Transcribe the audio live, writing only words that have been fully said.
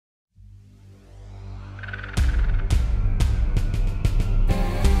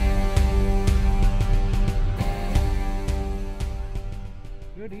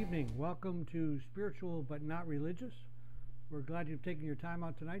evening. Welcome to Spiritual But Not Religious. We're glad you've taken your time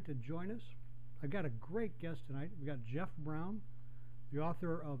out tonight to join us. I've got a great guest tonight. We've got Jeff Brown, the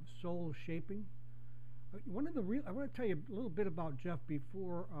author of Soul Shaping. I want to tell you a little bit about Jeff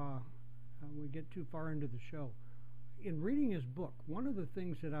before we get too far into the show. In reading his book, one of the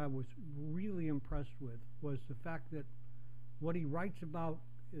things that I was really impressed with was the fact that what he writes about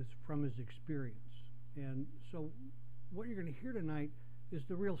is from his experience. And so what you're going to hear tonight is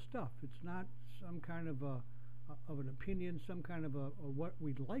the real stuff. It's not some kind of an opinion, some kind of a what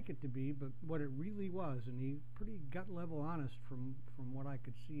we'd like it to be, but what it really was. And he's pretty gut level honest from what I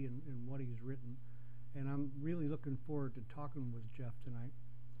could see in what he's written. And I'm really looking forward to talking with Jeff tonight.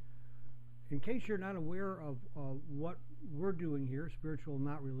 In case you're not aware of what we're doing here, Spiritual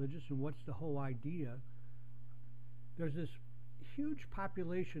Not Religious, and what's the whole idea, there's this huge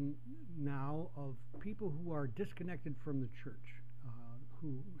population now of people who are disconnected from the church,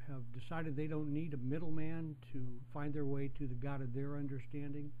 who have decided they don't need a middleman to find their way to the God of their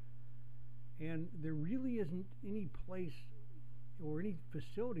understanding. And there really isn't any place or any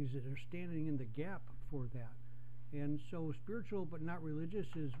facilities that are standing in the gap for that. And so Spiritual But Not Religious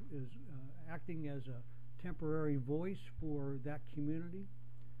is acting as a temporary voice for that community.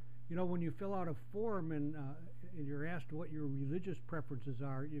 You know, when you fill out a form and you're asked what your religious preferences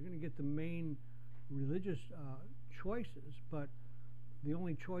are, you're going to get the main religious choices, but the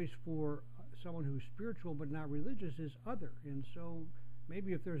only choice for someone who's spiritual but not religious is other. And so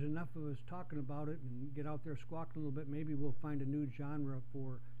maybe if there's enough of us talking about it and get out there squawking a little bit, maybe we'll find a new genre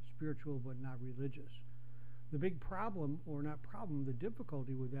for spiritual but not religious. The big problem, or not problem, the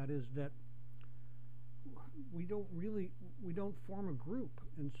difficulty with that is that we don't form a group,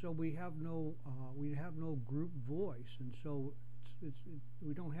 and so we have no group voice, and so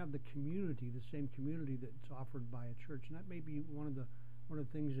we don't have the community, the same community that's offered by a church, and that may be one of the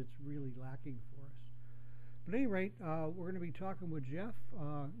things that's really lacking for us. But at any rate, we're going to be talking with Jeff.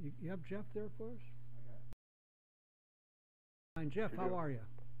 You have Jeff there for us? Hi, Jeff. How are you?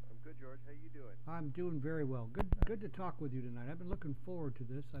 I'm good, George. How you doing? I'm doing very well. Good to talk with you tonight. I've been looking forward to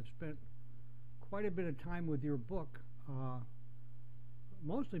this. I've spent quite a bit of time with your book,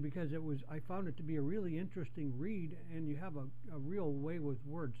 mostly because I found it to be a really interesting read, and you have a real way with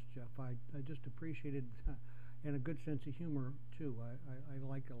words, Jeff. I just appreciated and a good sense of humor too. I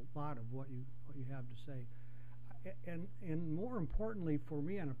like a lot of what you have to say, and more importantly for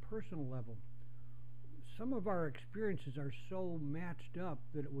me on a personal level, some of our experiences are so matched up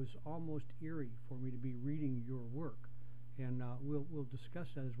that it was almost eerie for me to be reading your work, and we'll discuss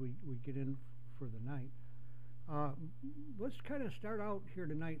that as we get in for the night. Let's kind of start out here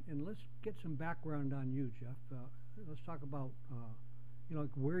tonight, and let's get some background on you, Jeff. Let's talk about like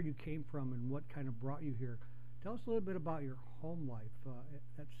where you came from and what kind of brought you here. Tell us a little bit about your home life.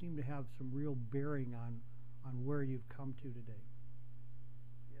 That seemed to have some real bearing on where you've come to today.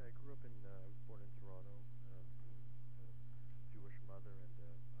 Yeah, I grew up I was born in Toronto, a Jewish mother and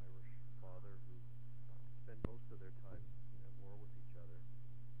an Irish father who spent most of their time at war with each other.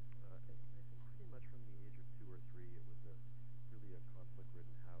 I think pretty much from the age of 2 or 3, it was really a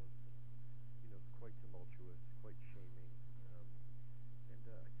conflict-ridden house, and quite tumultuous, quite shaming. And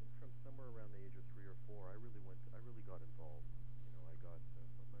I think from somewhere around the age of 3 or 4, I really got involved.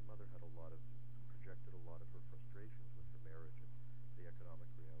 My mother had projected a lot of her frustrations with her marriage and the economic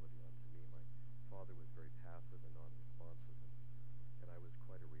reality onto me. My father was very passive and non-responsive, and I was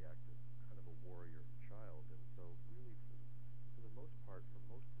quite a reactive, kind of a warrior child. And so really, for the most part, for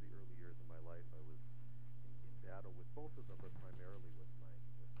most of the early years of my life, I was in battle with both of them, but primarily with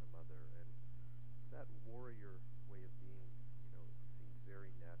my mother. And that warrior way of being, seemed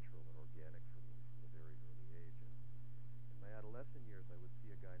very natural and organic for me from a very early age. And in my adolescent years, I would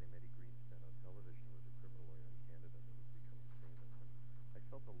see a guy named Eddie Greenspan on television, who was a criminal lawyer in Canada that was becoming famous. And I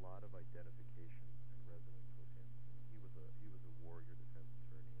felt a lot of identification and resonance with him. And he was a warrior defense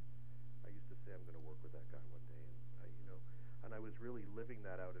attorney. And I used to say I'm going to work with that guy one day. And I was really living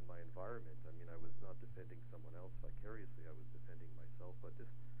that out in my environment. I mean, I was not defending someone else vicariously. I was defending myself. But this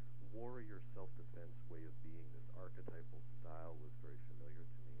warrior self-defense way of being, this archetypal style, was very familiar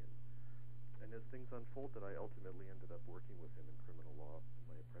to me. And as things unfolded, I ultimately ended up working with him in criminal law in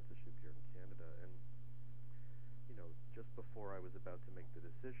my apprenticeship here in Canada. And just before I was about to make the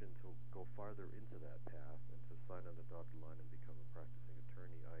decision to go farther into that path and to sign on the dotted line and become a practicing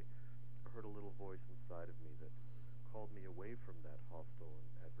attorney, I heard a little voice inside of me that called me away from that hostile and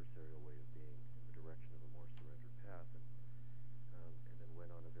adversarial way of being in the direction of a more surrendered path, and then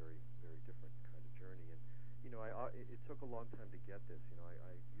went on a very, very different kind of journey. And it took a long time to get this.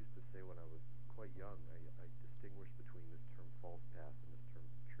 I used to say when I was quite young, I distinguished between this term false path and this term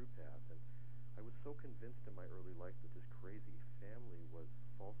true true path. And I was so convinced in my early life that this crazy family was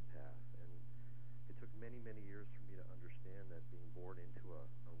false path, and it took many, many years for me to understand that being born into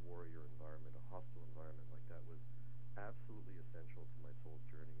a warrior environment, a hostile environment like that, was absolutely essential to my soul's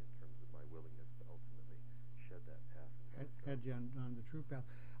journey in terms of my willingness to ultimately shed that path. Had you on the true path.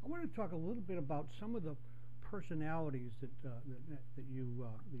 I want to talk a little bit about some of the personalities that you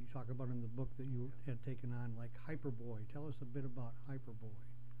talk about in the book that you had taken on, like Hyperboy. Tell us a bit about Hyperboy.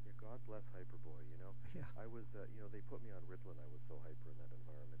 Yeah, God bless Hyperboy. Yeah. I was, they put me on Ritalin. I was so hyper in that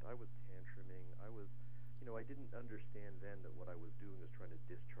environment. I was tantruming. I was, I didn't understand then that what I was doing was trying to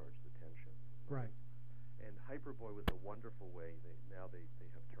discharge the tension. Right. And Hyperboy was a wonderful way. Now they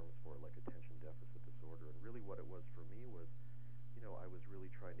have terms for it, like attention deficit disorder. And really what it was for me was, I was really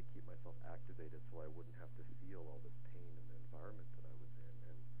trying to keep myself activated so I wouldn't have to feel all this pain in the environment that I was in.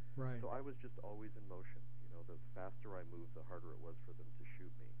 And right. So I was just always in motion. The faster I moved, the harder it was for them to shoot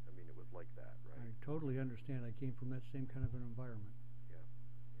me. I mean, it was like that, right? I totally understand. I came from that same kind of an environment. Yeah.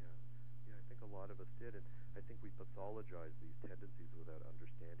 I think a lot of us did, and I think we pathologize these tendencies without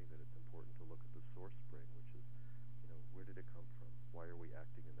understanding that it's important to look at the source spring, which is, where did it come from? Why are we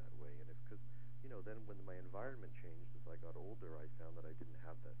acting in that way? And because, then when my environment changed as I got older, I found that I didn't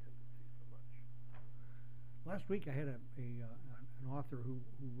have that tendency so much. Last week I had an author who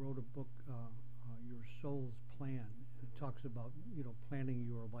wrote a book, Your Soul's Plan. It talks about planning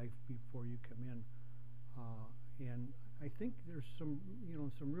your life before you come in, and I think there's some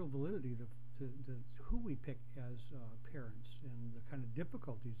real validity to who we pick as parents and the kind of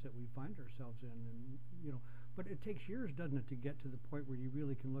difficulties that we find ourselves in, and but it takes years, doesn't it, to get to the point where you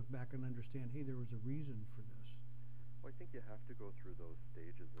really can look back and understand, hey, there was a reason for this. Well, I think you have to go through those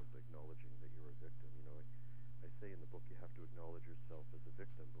stages of acknowledging that you're a victim. I say in the book you have to acknowledge yourself as a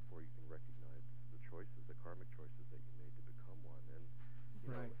victim before you can recognize the choices, the karmic choices that you made to become one. And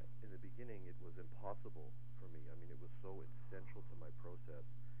right. In the beginning, it was impossible for me. I mean, it was so essential to my process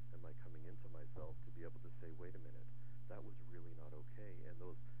and my coming into myself to be able to say, wait a minute, that was really not okay. And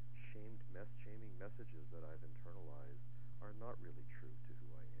those shaming messages that I've internalized are not really true to who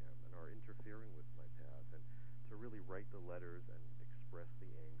I am and are interfering with my path. And to really write the letters and express the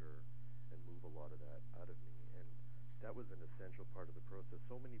anger and move a lot of that out of me. And that was an essential part of the process.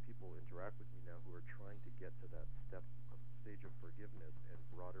 So many people interact with me now who are trying to get to that stage of forgiveness and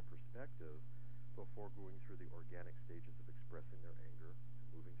broader perspective before going through the organic stages of expressing their anger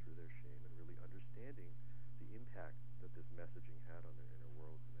and moving through their shame and really understanding the impact that this messaging had on their inner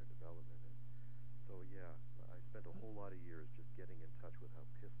worlds and their development. And so, yeah, I spent a whole lot of years just getting in touch with how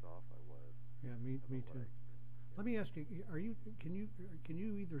pissed off I was. Yeah, me too. Let me ask you: Can you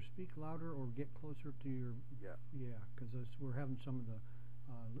either speak louder or get closer to your? Yeah. Yeah, because we're having some of the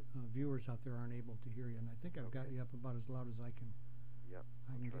viewers out there aren't able to hear you, and I think I've got you up about as loud as I can. Yep.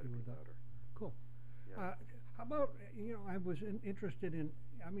 I can get you with that. Louder. Cool. Yeah. How about I was interested in.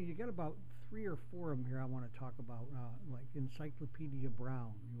 I mean, you got about 3 or 4 of them here. I want to talk about, like Encyclopedia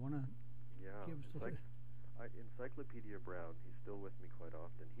Brown. You want to? Yeah. Give us Encyclopedia Brown. He's still with me quite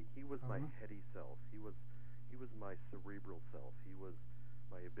often. He was my heady self. He was my cerebral self. He was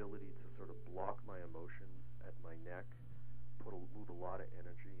my ability to sort of block my emotions at my neck, move a lot of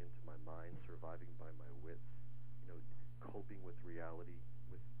energy into my mind, surviving by my wits, coping with reality,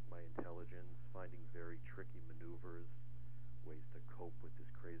 with my intelligence, finding very tricky maneuvers, ways to cope with this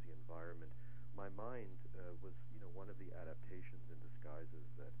crazy environment. My mind was, one of the adaptations in disguises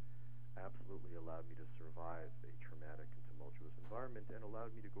that absolutely allowed me to survive a traumatic and tumultuous environment and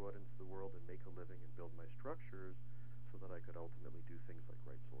allowed me to go out into the world and make a living and build my structures so that I could ultimately do things like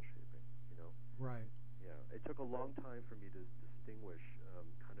write soul shaping, Right. Yeah. It took a long time for me to distinguish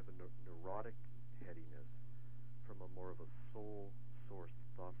kind of a neurotic headiness from a more of a soul-sourced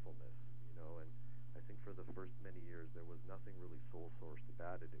thoughtfulness, and I think for the first many years there was nothing really soul-sourced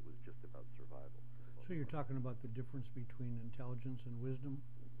about it. It was just about survival. So you're talking about the difference between intelligence and wisdom?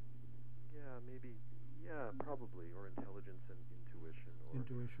 Yeah, maybe. Yeah, probably, or intelligence and intuition.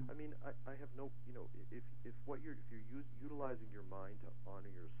 Intuition. I mean, I have no, if you're utilizing your mind to honor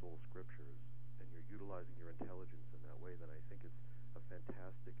your soul scriptures and you're utilizing your intelligence in that way, then I think it's a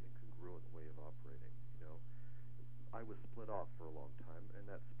fantastic and congruent way of operating. I was split off for a long time, and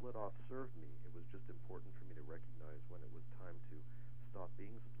that split off served me. It was just important for me to recognize when it was time to stop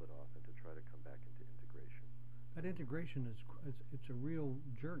being split off and to try to come back into integration. That integration it's a real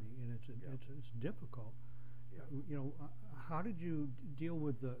journey, and it's difficult. Yeah. How did you deal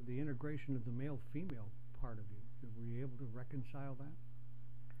with the integration of the male-female part of you? Were you able to reconcile that?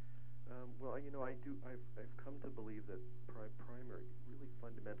 Well, I've come to believe that primary, really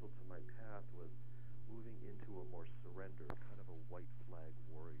fundamental to my path was moving into a more surrendered, kind of a white flag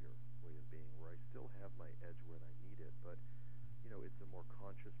warrior way of being, where I still have my edge when I need it, but it's a more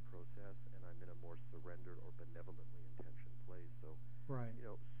conscious process, and I'm in a more surrendered or benevolently intentioned place. So, Right.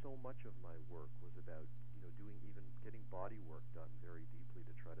 So much of my work was about, getting body work done very deeply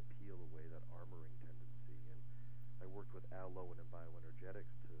to try to peel away that armoring tendency. And I worked with aloe and bioenergetics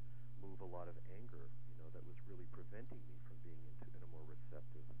to move a lot of anger, that was really preventing me from being in a more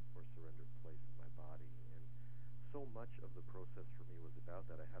receptive or surrendered place in my body. And so much of the process for me was about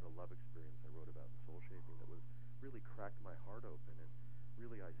that. I had a love experience I wrote about in Soul Shaping that was really cracked my heart open, and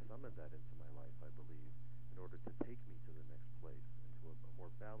really I summoned that into my life, I believe, in order to take me to the next place, into a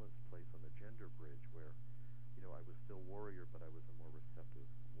more balanced place on the gender bridge where, I was still warrior, but I was a more receptive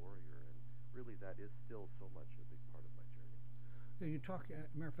warrior, and really that is still so much a big part of my journey. Yeah, you talk.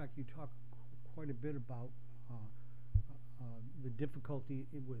 Matter of fact, you talk quite a bit about the difficulty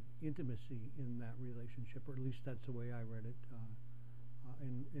with intimacy in that relationship, or at least that's the way I read it,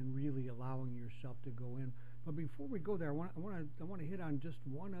 and really allowing yourself to go in. But before we go there, I want to hit on just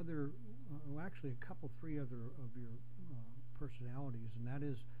one other, actually a couple, three other of your personalities, and that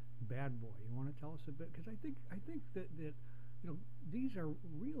is Bad Boy. You want to tell us a bit, because I think that these are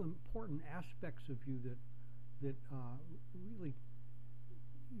real important aspects of you that really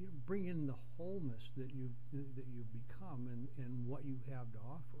bring in the wholeness that you've become and what you have to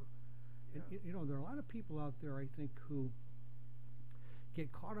offer. Yeah. And there are a lot of people out there, I think, who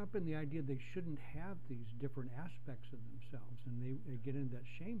get caught up in the idea they shouldn't have these different aspects of themselves, and they get into that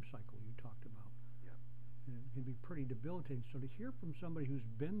shame cycle you talked about. Yeah. And it can be pretty debilitating. So to hear from somebody who's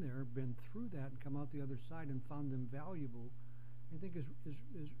been there, been through that, and come out the other side and found them valuable, I think is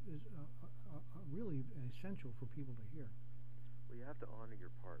really essential for people to hear. Well, you have to honor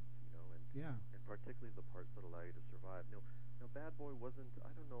your parts, and particularly the parts that allow you to survive. Now, Bad Boy wasn't,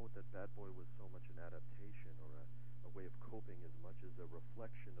 I don't know that Bad Boy was so much an adaptation or a way of coping as much as a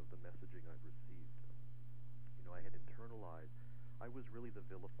reflection of the messaging I'd received. I had internalized, I was really the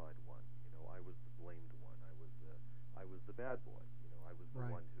vilified one, I was the blamed one, I was the bad boy, I was the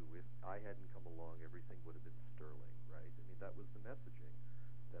Right. one who, if I hadn't come along, everything would have been sterling, right? I mean, that was the messaging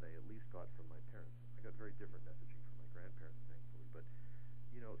that I at least got from my parents. I got very different messaging from my grandparents, thankfully, but,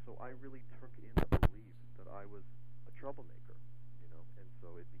 so I really took in the belief that I was a troublemaker, and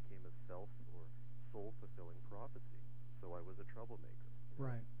so it became a self or soul-fulfilling prophecy. So I was a troublemaker.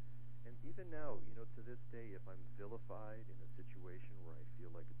 Right. And even now, to this day, if I'm vilified in a situation where I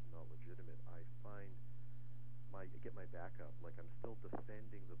feel like it's not legitimate, I get my back up. Like I'm still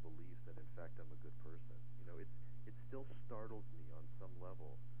defending the belief that in fact I'm a good person. It still startles me on some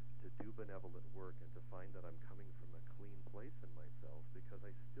level to do benevolent work and to find that I'm coming from a clean place in myself, because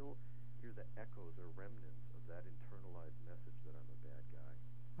I still hear the echoes or remnants of that internalized message that I'm a bad guy.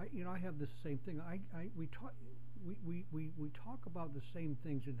 I have the same thing. We talk about the same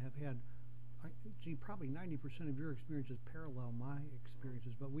things and have had, probably 90% of your experiences parallel my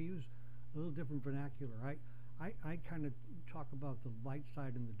experiences, but we use a little different vernacular. I kind of talk about the light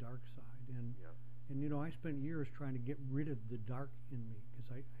side and the dark side, and I spent years trying to get rid of the dark in me because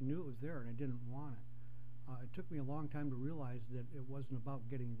I knew it was there and I didn't want it. It took me a long time to realize that it wasn't about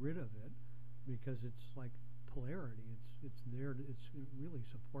getting rid of it, because it's like polarity. It's there. It really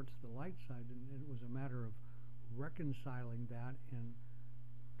supports the light side, and it was a matter of reconciling that and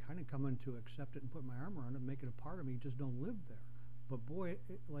kind of coming to accept it and put my arm around it, and make it a part of me. Just don't live there. But boy,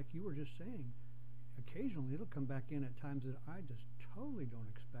 like you were just saying, occasionally it'll come back in at times that I just totally don't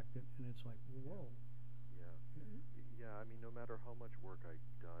expect it, and it's like, whoa. Yeah. I mean, no matter how much work I've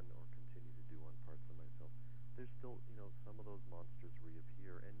done or continue to do on parts of myself, there's still, some of those monsters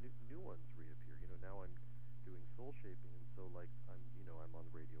reappear, and new ones reappear. Now I'm doing Soul Shaping, and so like I'm on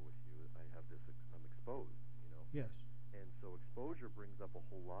the radio with you. I have this. I'm exposed. Yes. And so exposure brings up a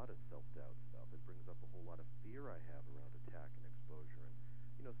whole lot of self-doubt stuff. It brings up a whole lot of fear I have around attack and exposure, and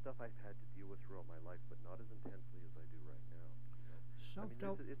stuff I've had to deal with throughout my life, but not as intensely as I do right now.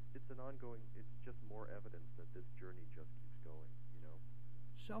 Self-doubt. I mean, it's an ongoing. It's just more evidence that this journey just keeps going.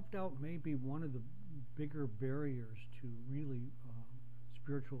 Self-doubt may be one of the bigger barriers to really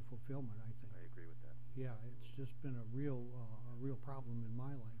spiritual fulfillment, I think. I agree with that. Yeah, it's just been a real problem in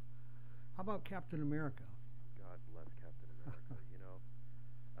my life. How about Captain America? God bless Captain America.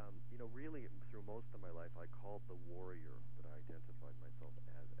 Really through most of my life, I called the warrior that I identified myself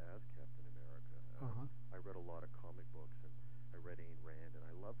as Captain America. I read a lot of comic books, and I read Ayn Rand, and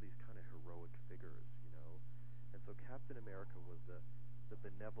I love these kind of heroic figures, And so Captain America was the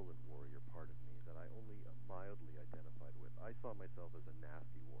benevolent warrior part of me that I only mildly identified with. I saw myself as a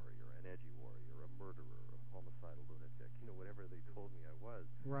nasty warrior, an edgy warrior, a murderer, a homicidal lunatic, whatever they told me I was.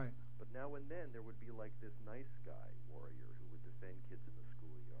 Right. But now and then there would be like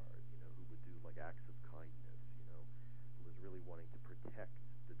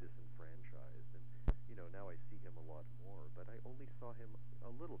saw him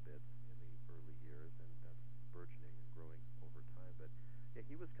a little bit in the early years, and that's burgeoning and growing over time. But yeah,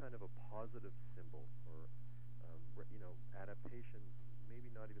 he was kind of a positive symbol for, adaptation. Maybe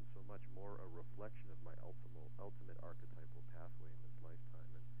not even so much, more a reflection of my ultimate archetypal pathway in this lifetime.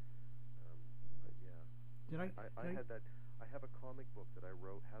 And but yeah, Did I? I had that. I have a comic book that I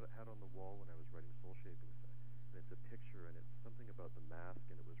wrote had on the wall when I was writing Soul Shaping, and it's a picture, and it's something about the mask,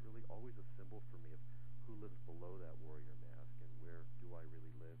 and it was really always a symbol for me of who lives below that warrior mask, and where do I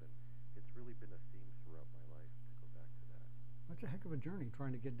really live, and it's really been a theme throughout my life to go back to that. That's a heck of a journey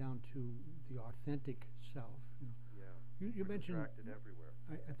trying to get down to the authentic self. Yeah. You We're mentioned distracted everywhere.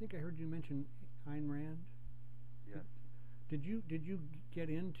 I think I heard you mention Ayn Rand. Yes. Did you get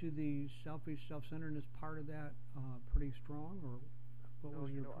into the selfish, self-centeredness part of that pretty strong, or what No,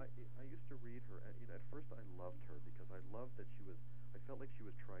 was your? I used to read her, and at first I loved her because I loved that I felt like she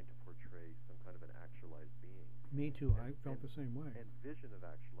was trying to portray some kind of an actualized being. Me too. I And- felt and- the same way. And vision of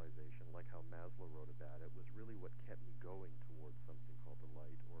actualization, like how Maslow wrote about it, was really what kept me going towards something called the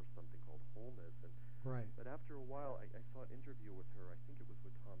light or something called wholeness. And Right. but after a while, I saw an interview with her. I think it was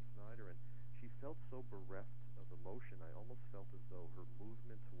with Tom Snyder, and she felt so bereft of emotion. I almost felt as though her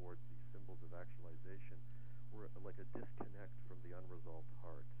movement towards these symbols of actualization were like a disconnect from the unresolved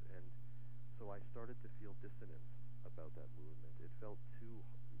heart. And so I started to feel dissonance about that movement. It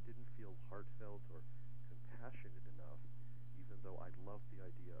didn't feel heartfelt or compassionate enough, even though I loved the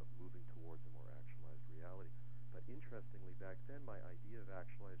idea of moving towards a more actualized reality. But interestingly, back then, my idea of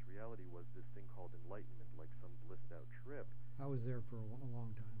actualized reality was this thing called enlightenment, like some blissed out trip. I was there for a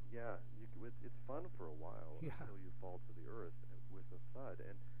long time. Yeah, it's fun for a while Yeah. until you fall to the earth with a thud.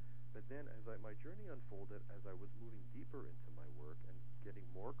 But then, as my journey unfolded, as I was moving deeper into my work and getting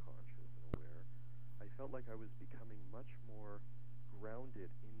more conscious and aware, I felt like I was becoming much more grounded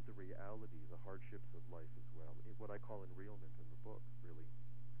in the reality, the hardships of life as well. What I call enrealment in the book, really,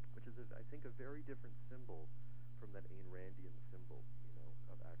 which is, I think, a very different symbol from that Ayn Randian symbol,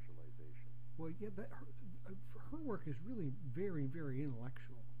 of actualization. Well, yeah, but her work is really very, very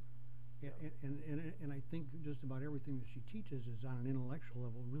intellectual. Yeah. And I think just about everything that she teaches is on an intellectual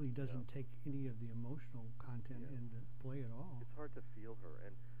level. Really doesn't take any of the emotional content Yeah. into play at all. It's hard to feel her,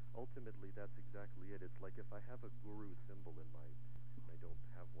 and ultimately that's exactly it. It's like if I have a guru symbol in my, I don't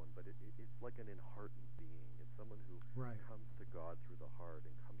have one, but it's like an enheartened being. It's someone who Right. comes to God through the heart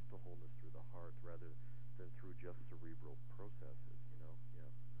and comes to wholeness through the heart rather than through just cerebral processes, Yeah.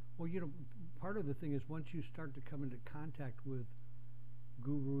 Well, part of the thing is once you start to come into contact with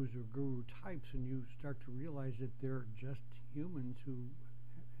gurus or guru types, and you start to realize that they're just humans who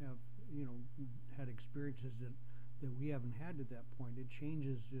have, had experiences that we haven't had at that point, it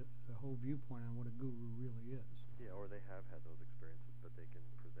changes the whole viewpoint on what a guru really is. Yeah, or they have had those experiences, but they can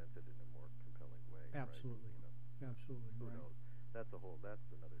present it in a more compelling way. Absolutely. Right? Absolutely. Who right. knows? That's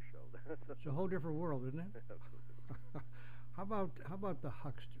another show. It's a whole different world, isn't it? Absolutely. How about the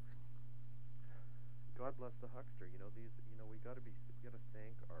huckster? God bless the huckster. We got to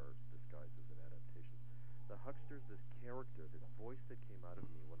thank our disguises and adaptations. The huckster's this character, this voice that came out of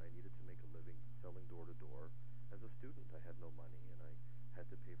me when I needed to make a living selling door to door. As a student, I had no money, and I had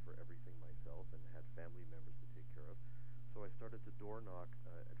to pay for everything myself, and had family members to take care of. So I started to door knock,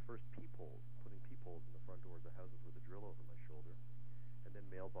 at first peepholes, putting peepholes in the front doors of houses with a drill over my shoulder, and then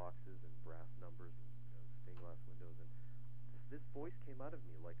mailboxes and brass numbers and stained glass windows. And this voice came out of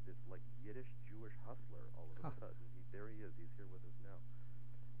me like this, like Yiddish Jewish hustler. All of a sudden, there he is. He's here with us now,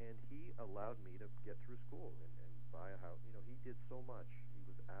 and he allowed me to get through school and buy a house. He did so much. He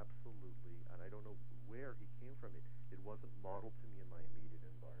was absolutely, and I don't know where he came from. It wasn't modeled to me in my immediate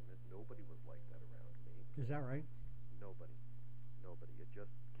environment. Nobody was like that around me. Is that right? Nobody. It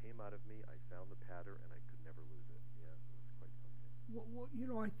just came out of me. I found the pattern, and I could never lose it. Yeah, it was quite something.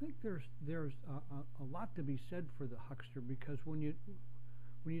 Well, I think there's a lot to be said for the huckster, because when you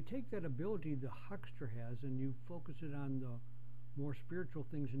take that ability the huckster has and you focus it on the more spiritual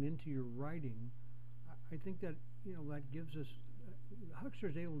things and into your writing, I think that that gives us the huckster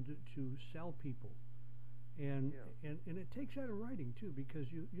is able to sell people, and it takes out of writing too, because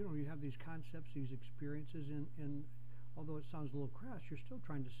you have these concepts, these experiences, and although it sounds a little crass, you're still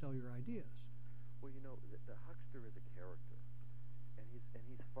trying to sell your ideas. Well, the huckster is a character, and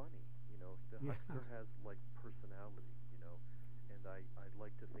he's funny. The huckster has like personality, and I'd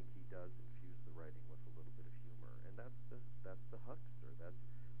like to think he does infuse the writing with a little bit of humor, and that's the huckster.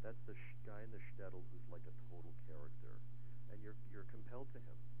 That's the guy in the shtetl who's like a total character, and you're compelled to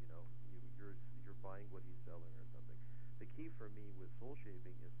him. You're buying what he's selling or something. The key for me with soul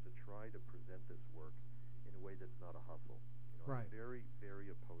shaping is to try to present this work in a way that's not a hustle. Right. I'm very, very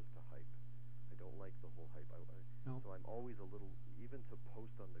opposed to hype. I don't like the whole hype. No. So I'm always a little, even to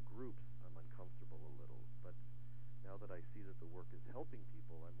post on the groups, I'm uncomfortable a little. But now that I see that the work is helping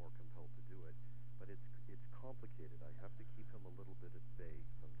people, I'm more compelled to do it. But it's complicated. I have to keep him a little bit at bay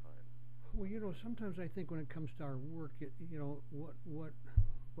sometimes. Well, sometimes I think when it comes to our work,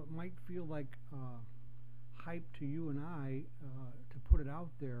 what might feel like hype to you and I, to put it out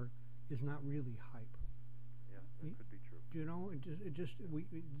there, is not really hype. Yeah, that could be true.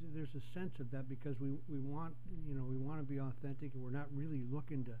 There's a sense of that because we want to be authentic, and we're not really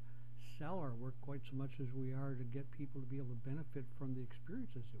looking to sell our work quite so much as we are to get people to be able to benefit from the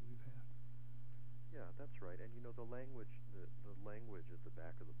experiences that we've had. Yeah, that's right. And the language, the language at the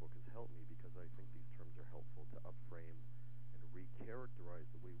back of the book has helped me because I think these terms are helpful to upframe and recharacterize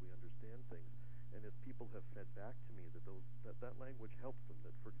the way we understand things. And as people have fed back to me that language helps them,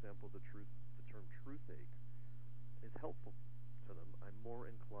 that for example the term truthache is helpful to them, I'm more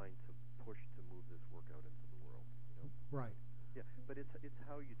inclined to push to move this work out into the world. Right. Yeah, but it's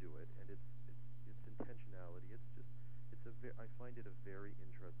how you do it, and it's intentionality. I find it a very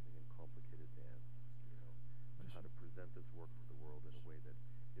interesting and complicated dance. How to present this work to the world in a way that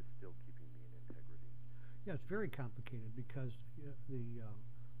is still keeping me in integrity. Yeah, it's very complicated because the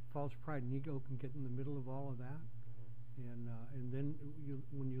false pride and ego can get in the middle of all of that, and then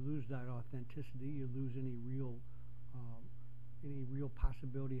when you lose that authenticity, you lose any real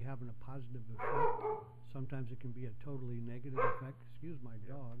possibility of having a positive effect. Sometimes it can be a totally negative effect. Excuse my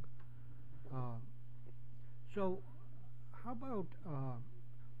dog. So, how about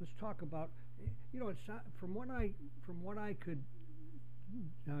let's talk about. It's from what I could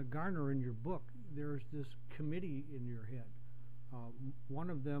garner in your book. There's this committee in your head.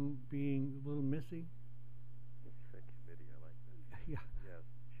 One of them being Little Missy. That committee, I like that. Yeah. Yes,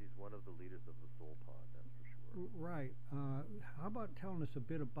 she's one of the leaders of the Soul Pod, that's for sure. Right. How about telling us a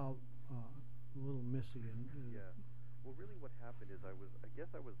bit about Little Missy? Yeah. Well, really, what happened is I guess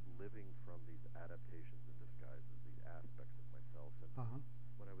I was living from these adaptations and disguises, these aspects of myself, and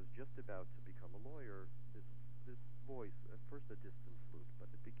when I was just about to become a lawyer, this voice, at first a distant flute, but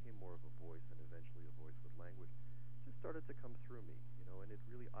it became more of a voice, and eventually a voice with language, just started to come through me, and it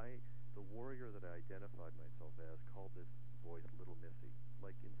really, the warrior that I identified myself as, called this voice Little Missy,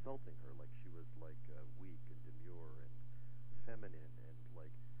 like insulting her, like she was like weak and demure and feminine, and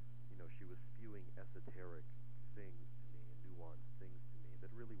like, she was spewing esoteric things to me and nuanced things to me that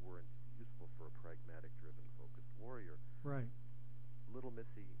really weren't useful for a pragmatic, driven, focused warrior. Right. Little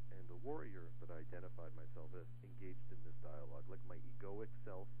Missy and the warrior that I identified myself as engaged in this dialogue, like my egoic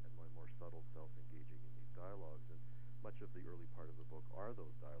self and my more subtle self engaging in these dialogues. And much of the early part of the book are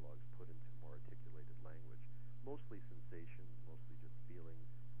those dialogues put into more articulated language, mostly sensations, mostly just feelings,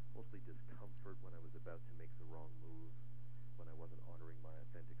 mostly discomfort when I was about to make the wrong move, when I wasn't honoring my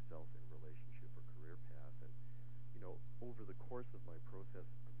authentic self in relationship or career path. And over the course of my process,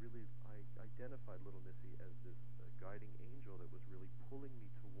 really, I identified Little Missy as this guiding angel that was really pulling me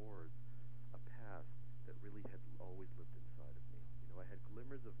towards a path that really had always lived inside of me. I had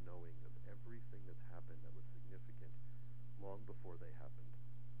glimmers of knowing of everything that's happened that was significant long before they happened.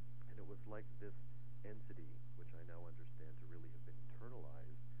 And it was like this entity, which I now understand to really have been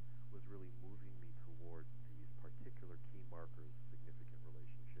internalized, was really moving me towards these particular key markers, significant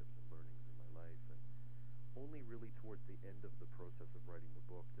relationships and learnings in my life. And only really towards the end of the process of writing the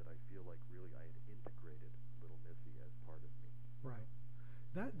book did I feel like really I had integrated Little Missy as part of me. Right.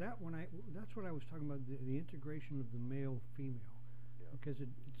 That's what I was talking about, the integration of the male female. Yeah. Because it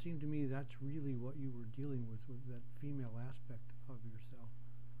seemed to me that's really what you were dealing with that female aspect of yourself.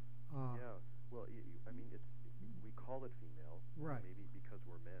 Yeah. Well, we call it female, right? Maybe because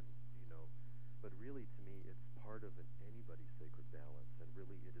we're men, but really to me it's part of anybody's sacred balance, and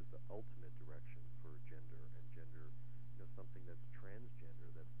really it is the ultimate direction for gender, and gender, something that's transgender,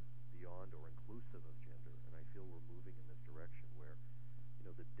 that's beyond or inclusive of gender. And I feel we're moving in this direction where,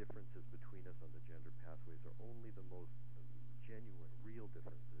 the differences between us on the gender pathways are only the most genuine, real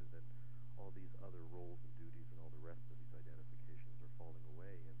differences, and all these other roles and duties and all the rest of these identifications are falling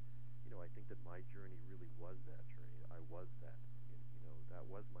away. And I think that my journey really was that journey. I was that. That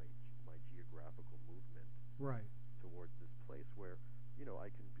was my geographical movement. Right. Towards this place where, I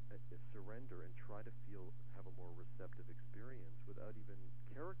can surrender and try to have a more receptive experience without even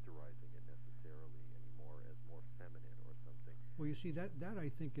characterizing it necessarily anymore as more feminine or something. Well, you see, that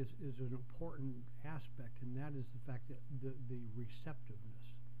I think is an important aspect, and that is the fact that the receptiveness.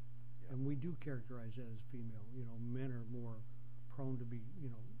 Yeah. And we do characterize that as female. Men are more prone to be,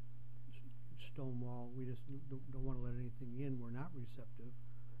 stonewall. We just don't want to let anything in. We're not receptive.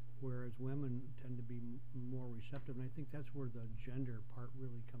 whereas women tend to be more receptive. And I think that's where the gender part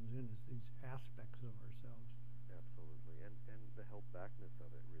really comes in, is these aspects of ourselves. Absolutely, and the held backness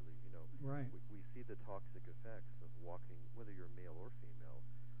of it, really. Right. We see the toxic effects of walking, whether you're male or female,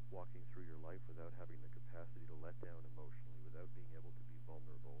 walking through your life without having the capacity to let down emotionally, without being able to be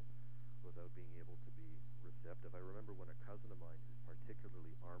vulnerable, without being able to be receptive. I remember when a cousin of mine, who's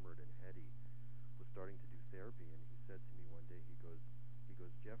particularly armored and heady, was starting to do therapy, and he said to me one day, he goes,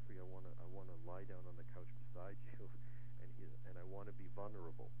 Jeffrey, I wanna lie down on the couch beside you, and I want to be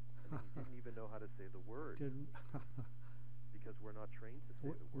vulnerable. I mean, he didn't even know how to say the word. Because we're not trained to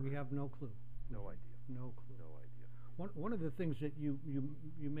say the word. We have no clue. No idea. No clue. No idea. One of the things that you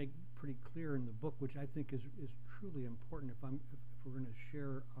make pretty clear in the book, which I think is truly important, if we're going to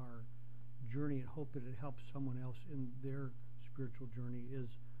share our journey and hope that it helps someone else in their spiritual journey, is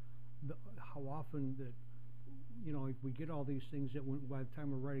how often that if we get all these things that by the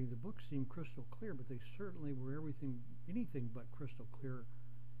time we're writing the book seem crystal clear, but they certainly were anything but crystal clear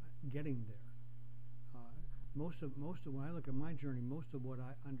getting there. Most of when I look at my journey, most of what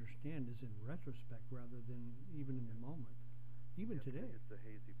I understand is in retrospect rather than even in the moment. Even today. It's a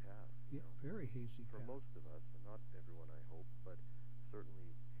hazy path. Yeah, very hazy for path. most of us, and not everyone, I hope, but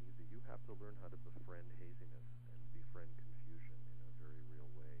certainly hazy. You have to learn how to befriend haziness and befriend confusion in a very real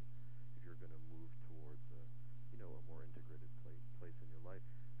way if you're going to move towards a more integrated place in your life.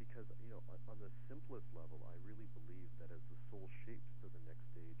 Because on the simplest level, I really believe that as the soul shapes to the next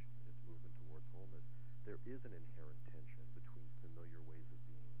stage in its movement towards wholeness, there is an inherent tension between familiar ways of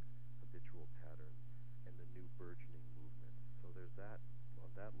being, habitual patterns, and the new burgeoning movement. So there's that,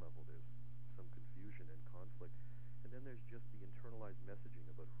 on that level, there's some confusion and conflict. And then there's just the internalized messaging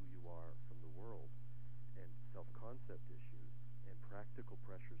about who you are from the world, and self-concept issues, and practical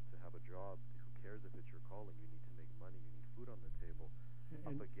pressures to have a job. Who cares if it's your calling? You need to make money, you need food on the table,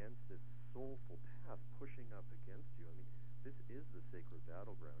 up against this soulful path pushing up against you. I mean, this is the sacred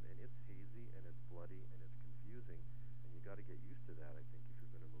battleground, and it's hazy, and it's bloody, and it's confusing, and you got to get used to that, I think, if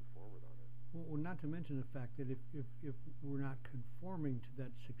you're going to move forward on it. Well, not to mention the fact that if we're not conforming to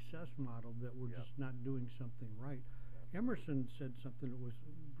that success model, that we're just not doing something right. Emerson said something that was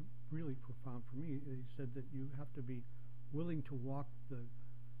really profound for me. He said that you have to be willing to walk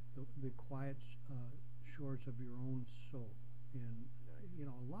the quiet shores of your own soul, and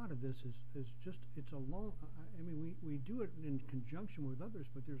a lot of this is just, it's alone. I mean, we do it in conjunction with others,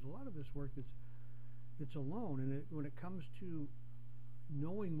 but there's a lot of this work that's alone. And when it comes to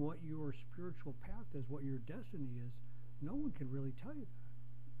knowing what your spiritual path is, what your destiny is, no one can really tell you that.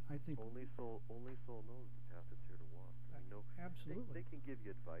 I think only soul knows the path it's here to walk. I mean, absolutely. They can give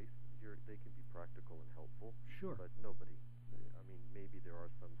you advice. They can be practical and helpful. Sure. But nobody. I mean, maybe there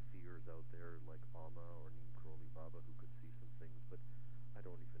are some seers out there like Amma or Neem Karoli Baba who could see some things, but I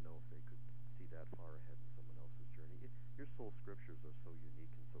don't even know if they could see that far ahead in someone else's journey. Your soul scriptures are so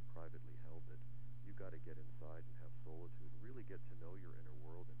unique and so privately held that you got to get inside and have solitude, and really get to know your inner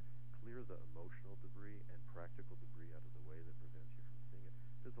world and clear the emotional debris and practical debris out of the way that prevents you from seeing it.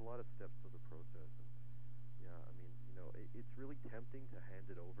 There's a lot of steps to the process, and I mean, it's really tempting to hand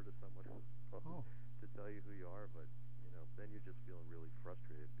it over to someone else to tell you who you are, but then you're just feeling really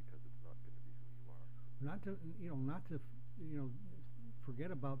frustrated because it's not going to be who you are. Not to forget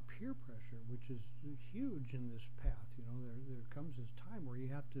about peer pressure, which is huge in this path. There comes this time where you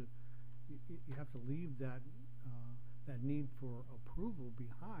have to leave that need for approval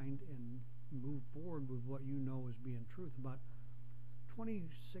behind and move forward with what you know as being truth. About 26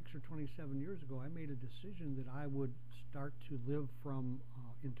 or 27 years ago, I made a decision that I would start to live from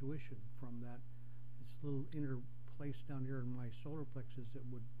intuition, from this little inner place down here in my solar plexus that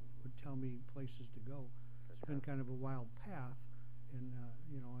would tell me places to go. It's been kind of a wild path, and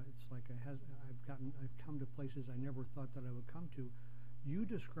it's like I've come to places I never thought that I would come to. You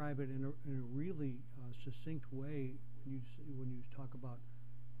describe it in a really succinct way when you talk about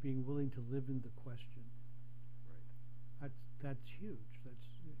being willing to live in the question. Right. That's huge. That's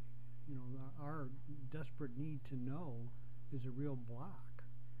our desperate need to know is a real block.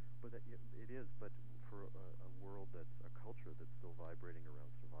 But it is. But for a world that's a culture that's still vibrating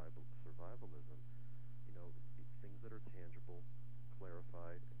around survivalism, things that are tangible,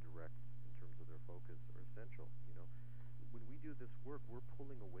 clarified, and direct in terms of their focus are essential. When we do this work, we're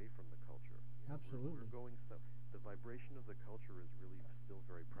pulling away from the culture. Absolutely. We're going the vibration of the culture is really still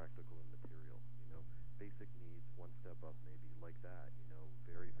very practical and material. Basic needs, one step up maybe, like that.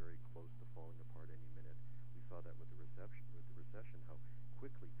 Very, very close to falling apart any minute. We saw that with the recession, how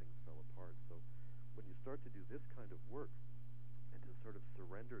quickly things fell apart. So when you start to do this kind of work and to sort of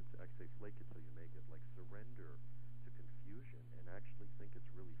surrender to, I say flake it till you make it, like surrender to confusion confusion and actually think it's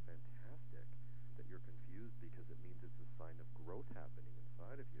really fantastic that you're confused because it means it's a sign of growth happening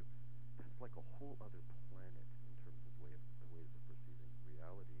inside of you. That's like a whole other planet in terms of ways of perceiving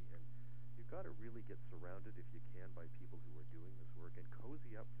reality. And you've got to really get surrounded, if you can, by people who are doing this work and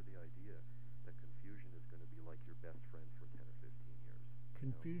cozy up to the idea that confusion is going to be like your best friend for 10 or 15 years.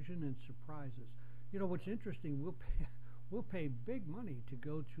 Confusion and surprises. You know what's interesting? We'll pay big money to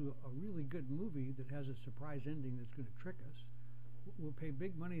go to a really good movie that has a surprise ending that's going to trick us. We'll pay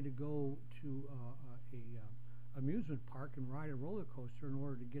big money to go to a amusement park and ride a roller coaster in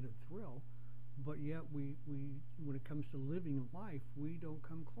order to get a thrill, but yet we when it comes to living life, we don't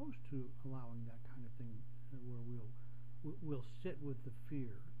come close to allowing that kind of thing, where we'll sit with the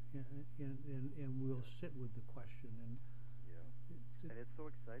fear and we'll sit with the question. And and it's so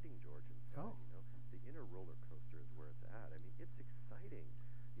exciting, George, inside, the inner roller coaster is where it's at. I mean, it's exciting.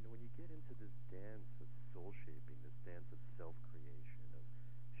 When you get into this dance of soul shaping, this dance of self-creation, of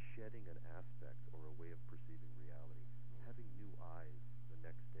shedding an aspect or a way of perceiving reality, having new eyes the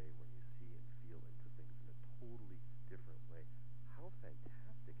next day when you see and feel into things in a totally different way. How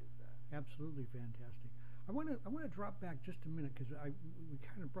fantastic is that? Absolutely fantastic. I want to drop back just a minute, because we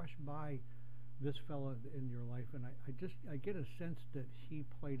kind of brushed by this fella in your life, and I get a sense that he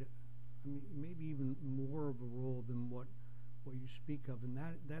played, maybe even more of a role than what you speak of, and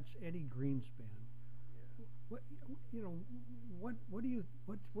that's Eddie Greenspan. Yeah.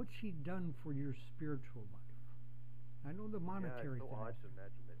 What's he done for your spiritual life? I know the monetary it's so things. odd to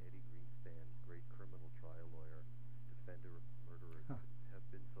imagine that Eddie Greenspan, great criminal trial lawyer, defender of murderers, have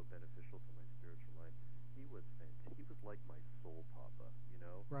been so beneficial to my spiritual life. He was like my soul papa,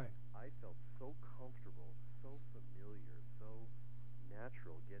 Right. I felt so comfortable, so familiar, so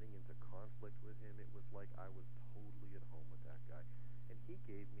natural getting into conflict with him. It was like I was totally at home with that guy. And he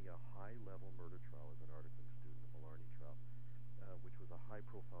gave me a high-level murder trial as an articling student, the Malarney trial, which was a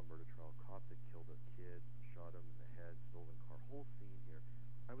high-profile murder trial. Cop that killed a kid, shot him in the head, stolen car, whole scene here.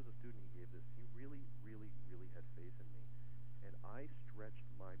 I was a student he gave this. He really, really, really had faith in me. And I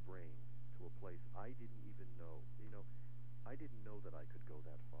stretched my brain to a place I didn't even know. I didn't know that I could go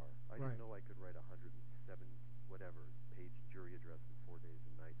that far. I didn't know I could write 107 page jury address in 4 days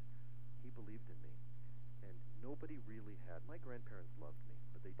and nights. He believed in me. And nobody really had. My grandparents loved me,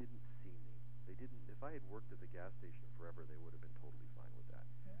 but they didn't see me. They didn't. If I had worked at the gas station forever, they would have been totally fine with that.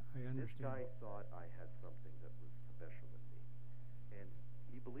 I understand. This guy thought I had something that was special in me. And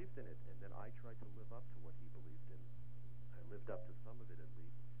he believed in it, and then I tried to live up to what he believed in. I lived up to some of it at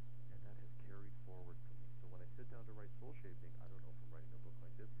least, and that has carried forward for me. So when I sit down to write Soul Shaping, I don't know, from writing a book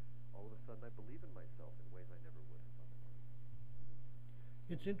like this, all of a sudden I believe in myself in ways I never would have otherwise.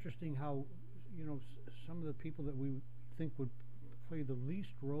 It's interesting how, some of the people that we think would play the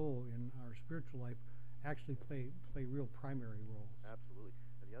least role in our spiritual life actually play real primary roles. Absolutely.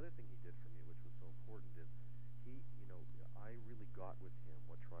 And the other thing he did for me, which was so important, is I really got with him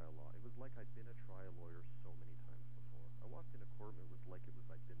what trial law. It was like I'd been a trial lawyer so many times before. I walked in a courtroom, it was like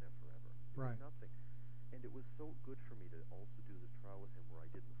I'd been there forever. It was nothing. And it was so good for me to also do this trial with him where I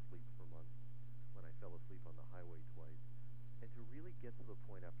didn't sleep for months, when I fell asleep on the highway twice, and to really get to the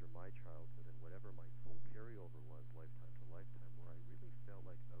point after my childhood and whatever my soul carryover was, lifetime to lifetime, where I really felt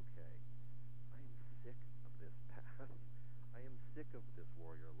like, okay, I am sick of this path. I am sick of this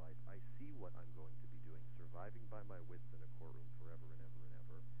warrior life. I see what I'm going to be doing, surviving by my wits in a courtroom forever and ever and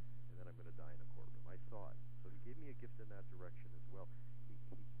ever, and then I'm going to die in a courtroom. I saw it. So he gave me a gift in that direction as well. He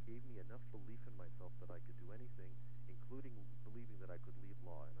gave me enough belief in myself that I could do anything, including believing that I could leave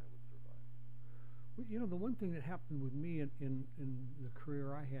law and I would survive. Well, the one thing that happened with me in the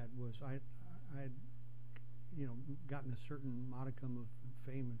career I had was I had gotten a certain modicum of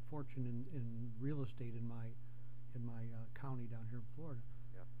fame and fortune in real estate in my county down here in Florida.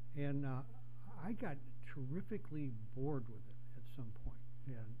 Yeah. And I got terrifically bored with it at some point,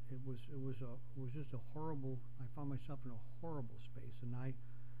 and it was just a horrible. I found myself in a horrible space, and I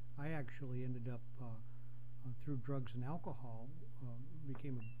actually ended up through drugs and alcohol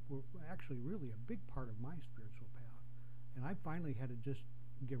were actually really a big part of my spiritual path, and I finally had to just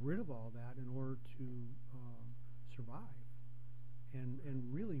get rid of all that in order to survive, and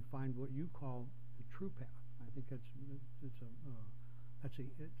really find what you call the true path. I think it's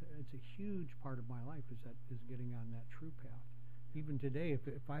a huge part of my life is getting on that true path. Even today,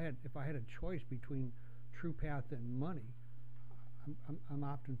 if I had a choice between true path and money, I'm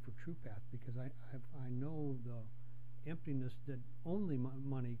opting for true path, because I know the emptiness that only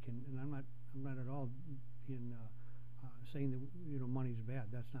money can. And I'm not at all in saying that money's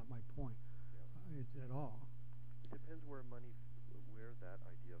bad. That's not my point at all. It depends where that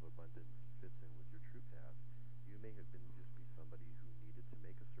idea of abundance fits in with your true path. You may have been just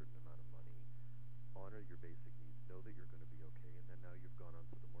honor your basic needs, know that you're going to be okay, and then now you've gone on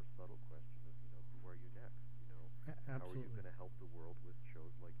to the more subtle question of, who are you next? How are you Absolutely. going to help the world with shows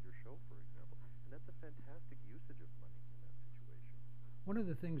like your show, for example? And that's a fantastic usage of money in that situation. One of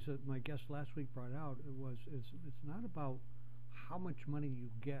the things that my guest last week brought out was it's not about how much money you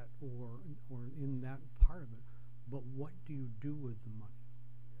get or in that part of it, but what do you do with the money?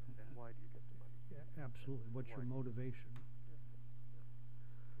 Yeah. And why do you get the money? Yeah, absolutely. What's your Why? motivation? Yes.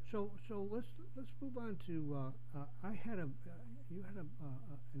 Yeah. So let's move on to I had a you had an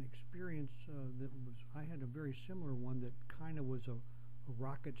experience that was I had a very similar one that kind of was a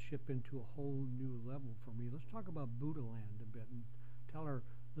rocket ship into a whole new level for me. Let's talk about Buddha Land a bit and tell our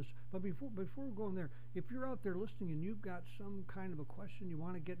listen. But before we go in there, if you're out there listening and you've got some kind of a question you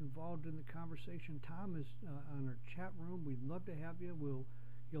want to get involved in the conversation, Tom is on our chat room. We'd love to have you.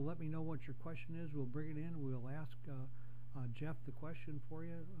 You'll let me know what your question is. We'll bring it in. We'll ask Jeff the question for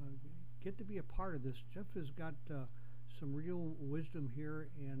you. Get to be a part of this. Jeff has got some real wisdom here,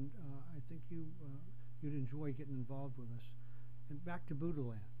 and I think you'd enjoy getting involved with us. And back to Buddha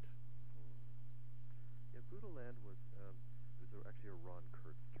Land. Yeah, Buddha Land was actually a Ron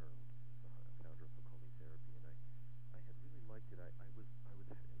Kurtz term, the founder of Hakomi Therapy, and I had really liked it. I was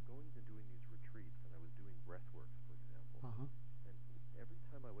going and doing these retreats, and I was doing breath works, for example. Uh-huh. And every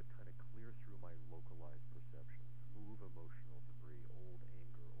time I would kind of clear through my localized perceptions, move emotional debris, old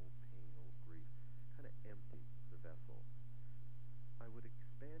anger, old pain, old grief, kind of empty the vessel, I would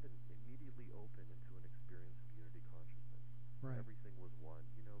expand and immediately open into an experience of unity consciousness. Right. Everything was one.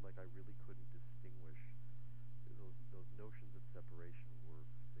 Like I really couldn't distinguish those notions of separation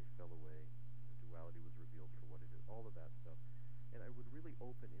they fell away. The duality was revealed for what it is. All of that stuff, and I would really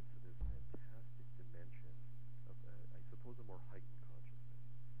open into this fantastic dimension of, I suppose, a more heightened consciousness.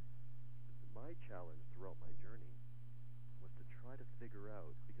 My challenge throughout my journey was to try to figure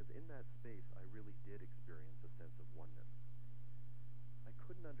out, because in that space I really did experience a sense of oneness. I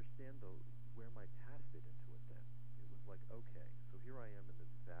couldn't understand, though, where my path fit into it then. It was like, okay, so here I am in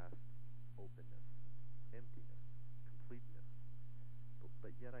this vast openness, emptiness, completeness,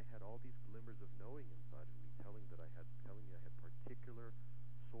 but yet I had all these glimmers of knowing inside of me, telling me I had particular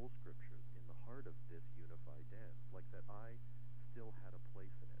soul scriptures in the heart of this unified dance, like that I still had a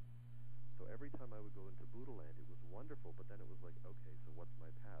place in it. So every time I would go into Buddha Land, it was wonderful, but then it was like, okay, so what's my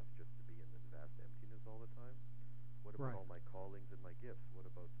path? Just to be in this vast emptiness all the time? What about all my callings and my gifts? What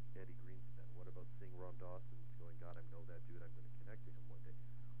about Eddie Greenspan? What about seeing Ram Dass and going, God, I know that dude, I'm going to connect to him one day.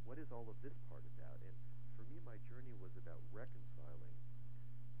 What is all of this part about? And for me, my journey was about reconciling,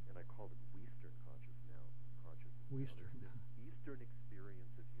 and I call it Western consciousness. Western. This Eastern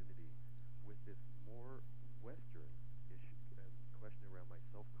experience of unity with this more Western issue and question around my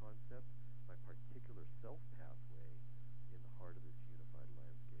self-concept, my particular self-pathway in the heart of this unified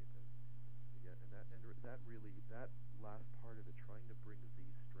landscape. That last part of it, trying to bring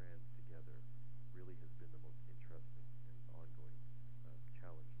these strands together, really has been the most interesting and ongoing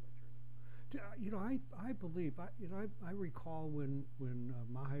challenge in my journey. I believe I recall when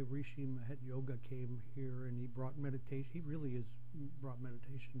Maharishi Mahet Yoga came here and he brought meditation. He really has brought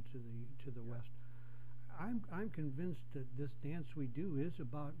meditation to the West. I'm convinced that this dance we do is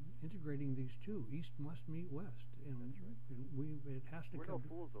about integrating these two. East must meet West, and that's right. It has to We're come. no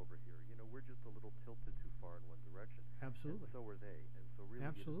fools over here. We're just a little tilted too far in one direction. Absolutely. And so are they. And so really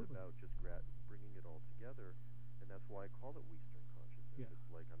Absolutely. It's about just bringing it all together, and that's why I call it Western consciousness. Yeah. It's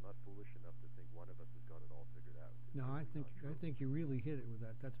like I'm not foolish enough to think one of us has got it all figured out. It's No, I simply not true. think you really hit it with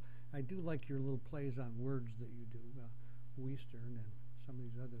that. I do like your little plays on words that you do, Western and some of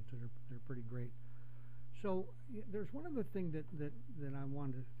these others that they're pretty great. So there's one other thing that I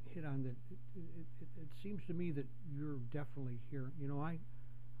wanted to hit on that it seems to me that you're definitely here.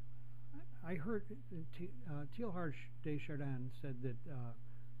 I heard Teilhard de Chardin said that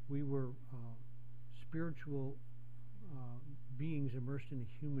we were spiritual beings immersed in a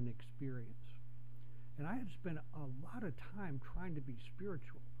human experience. And I had spent a lot of time trying to be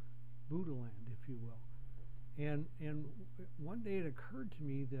spiritual, Buddha Land, if you will. And one day it occurred to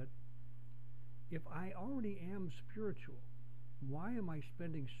me that if I already am spiritual, why am I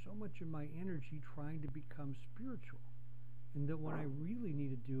spending so much of my energy trying to become spiritual? And that what I really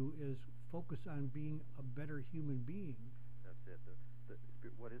need to do is focus on being a better human being. That's it.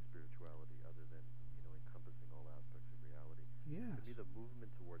 What is spirituality other than encompassing all aspects of reality? Yes. To me, the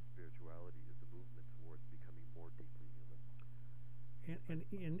movement towards spirituality is the movement towards becoming more deeply human. And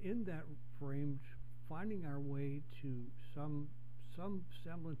in that frame, finding our way to some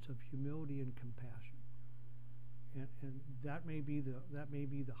semblance of humility and compassion, and that may be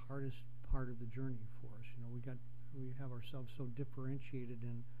the hardest part of the journey for us. We have ourselves so differentiated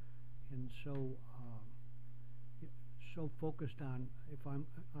in and so so focused on if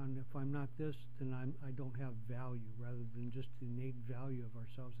I'm not this, then I don't have value, rather than just the innate value of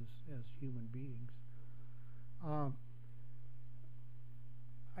ourselves as human beings.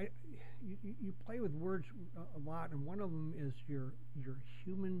 You play with words a lot, and one of them is your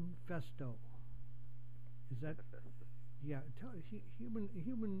human festo. Is that yeah?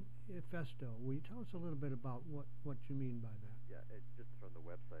 Human festo. Will you tell us a little bit about what you mean by that? Yeah, it's just from the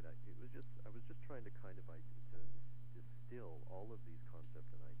website. I was just trying to kind of to distill all of these concepts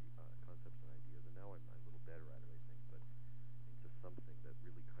and ideas, and now I'm a little better at it, I think, but into something that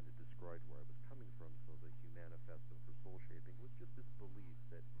really kind of described where I was coming from. So the Humanifesto for Soul Shaping was just this belief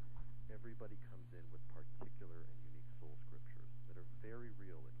that everybody comes in with particular and unique soul scriptures that are very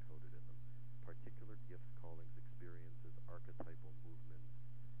real encoded in them, particular gifts, callings, experiences, archetypal movements,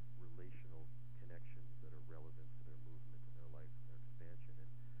 relational connections that are relevant to their movement in their life and their expansion,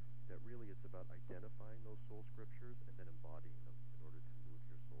 and that really it's about identifying those soul scriptures and then embodying them in order to move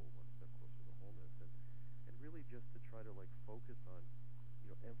your soul one step closer to wholeness, and really just to try to like focus on,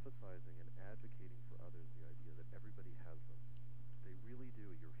 emphasizing and advocating for others the idea that everybody has them. They really do.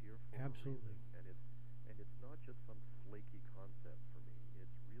 You're here for absolutely, a reason. And it's not just some flaky concept for me.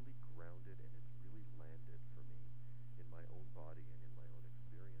 It's really grounded and it's really landed for me in my own body and in my own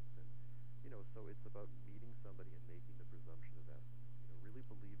experience. And so it's about meeting somebody and making the presumption of essence. Really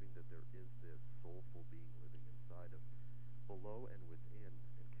believing that there is this soulful being living inside of, below and within,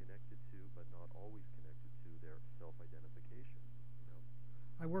 and connected to, but not always connected to, their self-identification.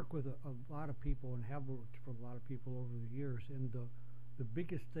 I work with a lot of people and have worked for a lot of people over the years, and the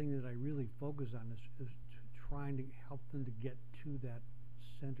biggest thing that I really focus on is trying to help them to get to that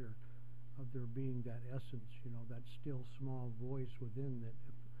center of their being, that essence, that still small voice within that,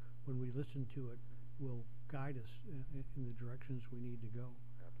 when we listen to it, will guide us in the directions we need to go.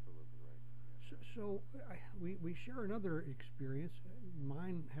 Absolutely right. So we share another experience.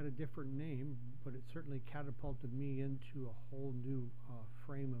 Mine had a different name, but it certainly catapulted me into a whole new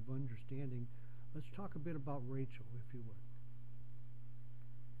frame of understanding. Let's talk a bit about Rachel, if you would.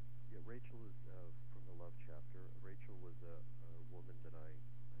 Yeah, Rachel is from the Love chapter. Rachel was a woman that I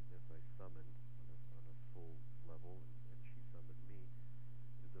guess I summoned on a soul level, and she summoned me.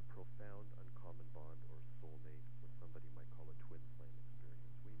 There's a profound, uncommon bond or soulmate, what somebody might call a twin flame experience.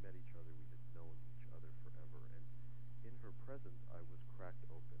 We met each other, we had known each other forever, and in her presence I was cracked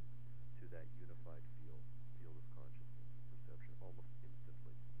open to that unified field of consciousness and perception almost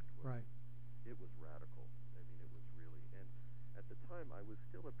instantly. Right. It was radical. I mean, it was really, and at the time I was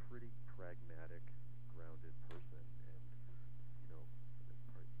still a pretty pragmatic, grounded person, and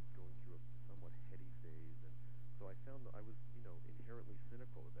going through a somewhat heady phase, and so I found that I was inherently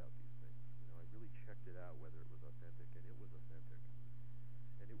cynical about these things. I really checked it out whether it was authentic, and it was authentic,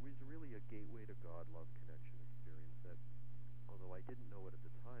 and it was really a gateway to God, love, connection experience that, although I didn't know it at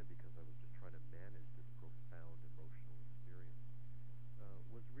the time because I was just trying to manage this profound emotional experience,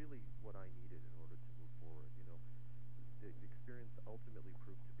 was really what I needed in order to move forward. The experience ultimately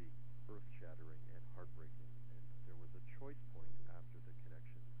proved to be earth-shattering and heartbreaking, and there was a choice point after the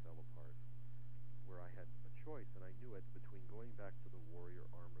connection fell apart where I had a choice, and I knew it, between going back to the warrior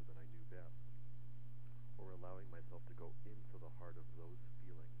armor that I knew best or allowing myself to go into the heart of those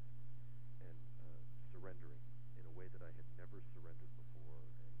feelings and surrendering in a way that I had never surrendered before.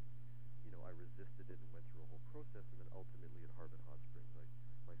 And I resisted it and went through a whole process, and then ultimately at Harbin Hot Springs,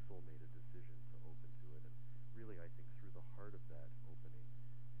 my soul made a decision to open to it, and really I think through the heart of that opening,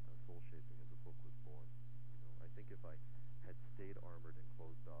 Soul Shaping as a book was born. I think if I had stayed armored and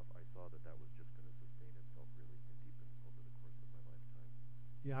closed off, I saw that was just going to sustain itself really and deepen over the course of my lifetime.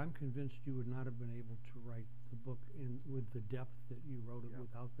 Yeah, I'm convinced you would not have been able to write the book with the depth that you wrote it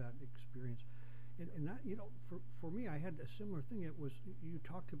without that experience. And that, for me, I had a similar thing. It was, you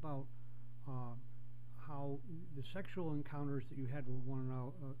talked about how the sexual encounters that you had with one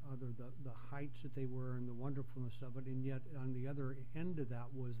another, the heights that they were, and the wonderfulness of it, and yet on the other end of that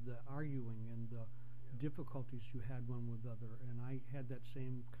was the arguing and the difficulties you had one with other. And I had that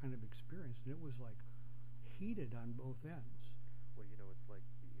same kind of experience, and it was like heated on both ends. Well, it's like,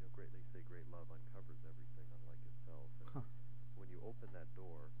 they say great love uncovers everything unlike itself. And when you open that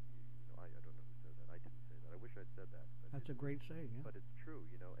door, I don't know who said that. I didn't say that. I wish I'd said that. That's a great saying, yeah. But it's true,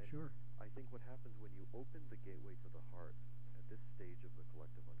 and sure. I think what happens when you open the gateway to the heart at this stage of the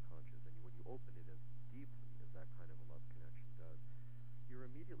collective unconscious, and when you open it as deeply as that kind of a love connection does, you're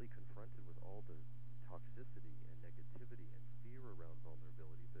immediately confronted with all the toxicity and negativity and fear around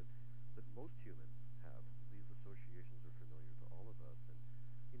vulnerability that most humans have. These associations are familiar to all of us, and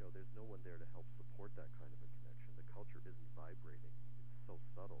there's no one there to help support that kind of a connection. The culture isn't vibrating. It's so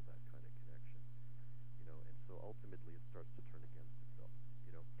subtle, that kind of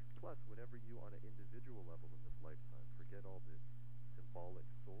plus, whenever you, on an individual level in this lifetime, forget all the symbolic,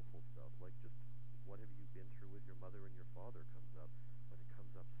 soulful stuff, like just what have you been through with your mother and your father comes up, but it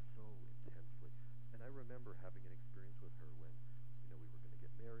comes up so intensely. And I remember having an experience with her when, we were going to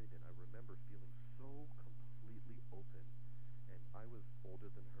get married, and I remember feeling so completely open. And I was older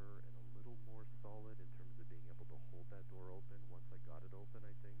than her and a little more solid in terms of being able to hold that door open once I got it open,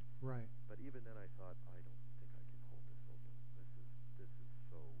 I think. Right. But even then I thought, I don't think I can hold this open. This is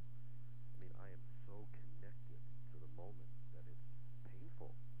so, I am so connected to the moment that it's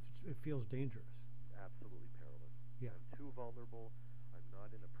painful. It feels dangerous. Absolutely perilous. Yeah. I'm too vulnerable. I'm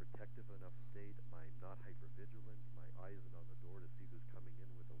not in a protective enough state. I'm not hypervigilant. My eye isn't on the door to see who's coming in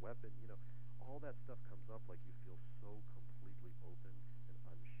with a weapon. All that stuff comes up like you feel so completely open and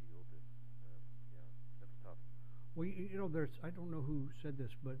unshielded. Yeah, that's tough. Well, there's, I don't know who said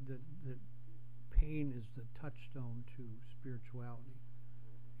this, but that pain is the touchstone to spirituality.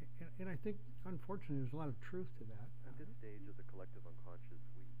 And I think, unfortunately, there's a lot of truth to that. At this stage of the collective unconscious,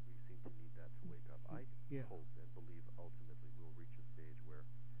 we seem to need that to wake up. I hope and believe ultimately we'll reach a stage where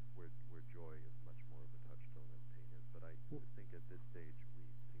joy is much more of a touchstone than pain is. But I think at this stage we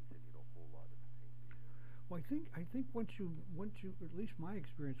seem to need a whole lot of pain. Well, I think once you, at least my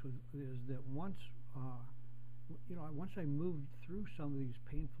experience is that once I moved through some of these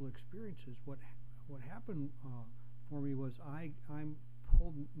painful experiences, what happened for me was I'm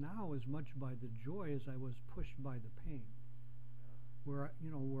pulled now as much by the joy as I was pushed by the pain. Where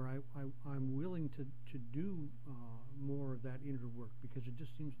I'm willing to do more of that inner work, because it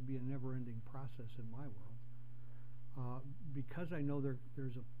just seems to be a never-ending process in my world. Because I know there's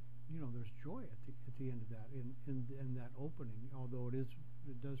joy at the end of that, in that opening. Although it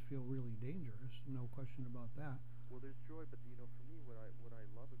does feel really dangerous, no question about that. Well, there's joy, but for me, what I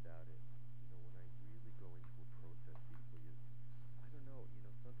love about it, when I really go into a process deeply, is I don't know.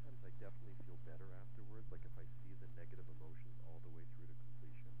 Sometimes I definitely feel better afterwards. Like if I see the negative emotions all the way through to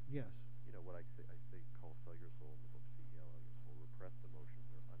completion. Yes. What I say call Sell Your Soul in the book, C-E-L-L Your Soul. Repressed emotions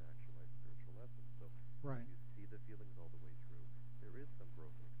are unactualized spiritual lessons. So right. You see the feelings all the way through. There is some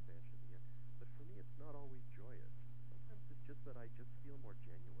growth and expansion in the end. But for me, it's not always joyous. Sometimes it's just that I just feel more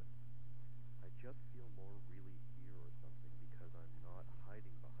genuine. I just feel more really here or something, because I'm not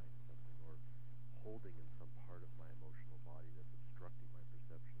hiding behind something or holding in some part of my emotional body that's obstructing my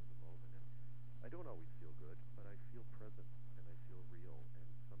perception of the moment. And I don't always feel good, but I feel present and I feel real, and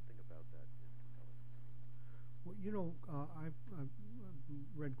something about that is compelling. Well, I've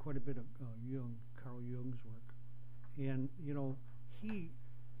read quite a bit of Carl Jung's work, and he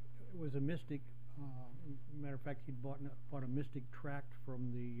was a mystic. Matter of fact, he'd bought a mystic tract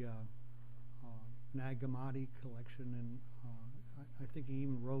from the Nag Hammadi collection, and I think he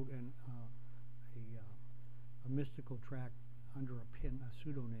even wrote a mystical tract under a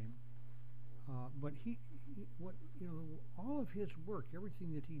pseudonym. But all of his work,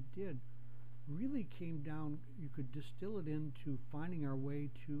 everything that he did, really came down. You could distill it into finding our way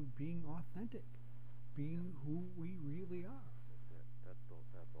to being authentic, being who we really are.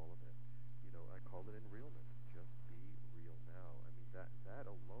 That's all of it. I call it in realness. Just be real now. That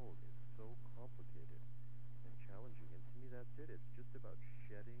alone is so complicated and challenging. And to me, that's it. It's just about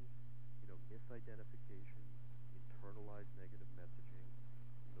shedding, misidentifications, internalized negative messaging,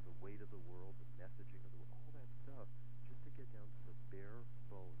 the weight of the world, the messaging of the world, all that stuff, just to get down to the bare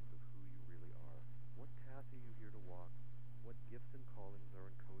bones of who you really are. What path are you here to walk? What gifts and callings are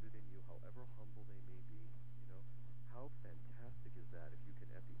encoded in you, however humble they may be? How fantastic is that if you can,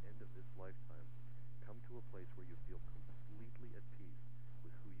 at the end of this lifetime, come to a place where you feel completely at peace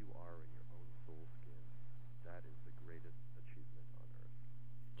with who you are in your own soul skin. That is the greatest achievement on earth.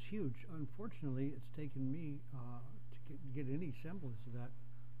 It's huge. Unfortunately, it's taken me to get any semblance of that.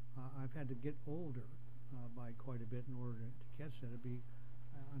 I've had to get older by quite a bit in order to catch that. It'd be,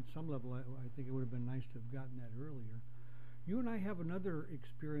 on some level, I think it would have been nice to have gotten that earlier. You and I have another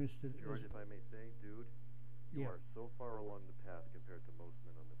experience that George, if I may say, dude, you are so far along the path compared to most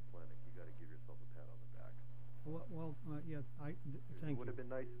men on this planet. You got to give yourself a pat on the back. Yeah, thank you. It would have been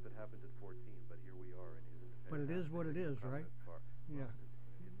nice if it happened at 14, but here we are. But it is what it is, right? Yeah.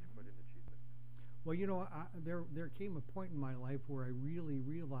 It's quite an achievement. Well, there came a point in my life where I really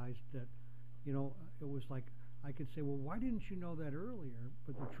realized that, it was like I could say, well, why didn't you know that earlier?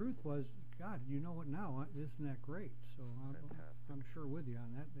 But the truth was, God, you know it now. Isn't that great? So I'm sure with you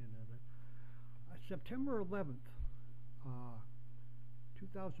on that end of it. September 11th,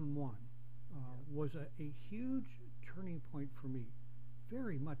 2001, was a huge turning point for me,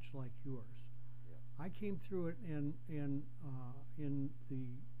 very much like yours. Yeah. I came through it in the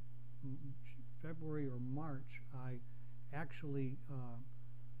February or March. I actually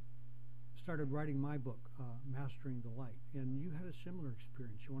started writing my book, Mastering the Light, and you had a similar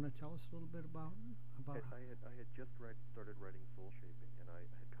experience. You want to tell us a little bit about I had just started writing Soul Shaping, and I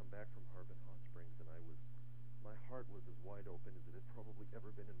had come back from Harbin Hot Springs, and my heart was as wide open as it had probably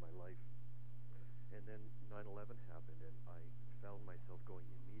ever been in my life. And then 9/11 happened, and I found myself going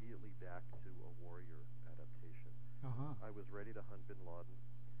immediately back to a warrior adaptation. I was ready to hunt Bin Laden.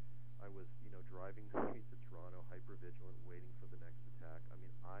 I was, driving the streets of Toronto, hyper-vigilant, waiting for the next attack. I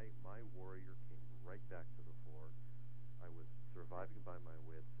mean, my warrior came right back to the fore. I was surviving by my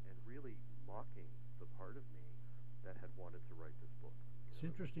wits and really mocking the part of me that had wanted to write this book. It's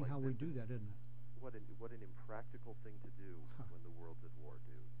interesting how we do that, isn't it? What an impractical thing to do when the world's at war,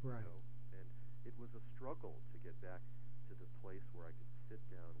 dude. Right. And it was a struggle to get back to the place where I could sit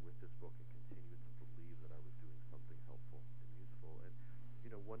down with this book and continue to believe that I was doing something helpful and useful. And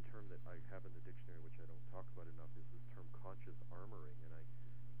one term that I have in the dictionary, which I don't talk about enough, is this term conscious armoring. And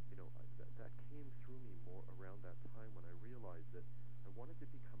that came through me more around that time when I realized that I wanted to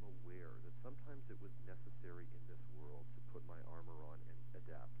become aware that sometimes it was necessary in this world to put my armor on and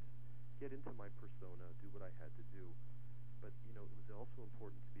adapt, get into my persona, do what I had to do. But, it was also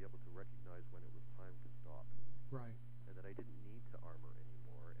important to be able to recognize when it was time to stop. Right. And that I didn't need to armor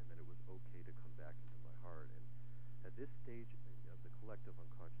anymore, and that it was okay to come back into my heart. And at this stage of the collective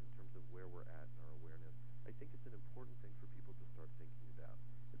unconscious, in terms of where we're at in our awareness, I think it's an important thing for people to start thinking about.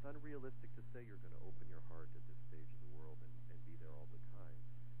 It's unrealistic to say you're going to open your heart at this stage of the world and be there all the time.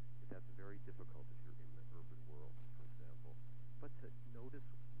 That's very difficult if you're in the urban world, for example. But to notice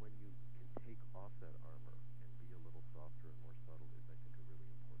when you can take off that armor and be a little softer and more subtle is, I think, a really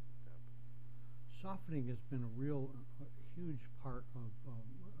important step. Softening has been a real huge part of.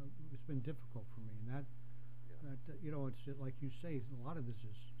 It's been difficult for me, and that it's like you say, a lot of this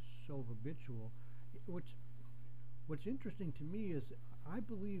is so habitual. What's interesting to me is I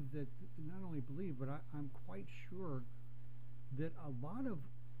believe that, not only believe, but I'm quite sure that a lot of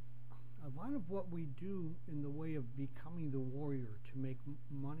what we do in the way of becoming the warrior to make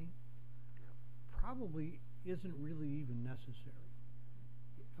money probably isn't really even necessary.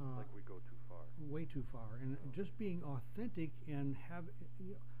 Like we go too far. Way too far. And just being authentic and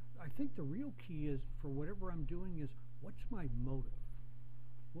I think the real key is, for whatever I'm doing, is what's my motive?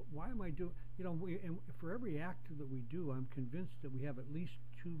 Why am I doing? And for every act that we do, I'm convinced that we have at least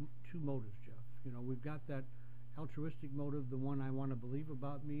two motives, Jeff. We've got that altruistic motive, the one I want to believe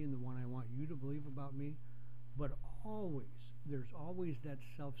about me and the one I want you to believe about me. But there's always that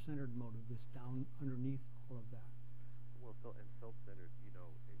self-centered motive that's down underneath all of that. Well, and self-centered, it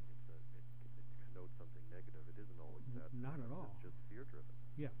connotes something negative. It isn't always that. Not at all. It's just fear-driven.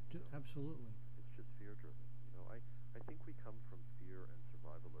 Yeah, absolutely. It's just fear-driven. I think we come from fear and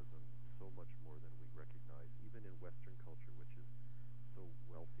survivalism so much more than we recognize, even in Western culture, which is so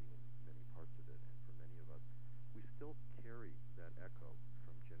wealthy in many parts of it, and for many of us, we still carry that echo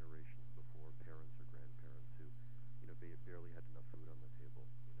from generations before, parents or grandparents who, barely had enough food on the table.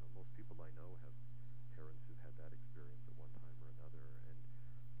 Most people I know have parents who've had that experience at one time or another, and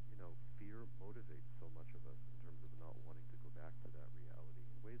fear motivates so much of us in terms of not wanting to go back to that reality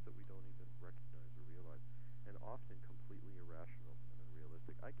in ways that we don't even recognize or realize, and often completely irrational and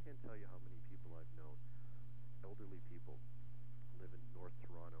unrealistic. I can't tell you how many people I've known, elderly people, live in North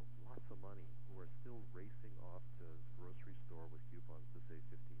Toronto, lots of money, who are still racing off to the grocery store with coupons to save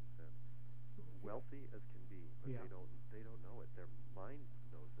 15 cents. Wealthy as can be, but they don't know it. Their mind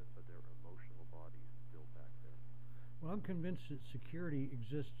knows it, but their emotional body is still back there. Well, I'm convinced that security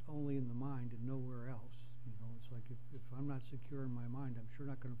exists only in the mind and nowhere else. It's like if I'm not secure in my mind, I'm sure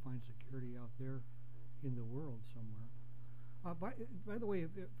not going to find security out there in the world somewhere. By the way,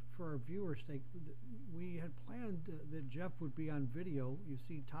 for our viewers' sake, we had planned that Jeff would be on video. You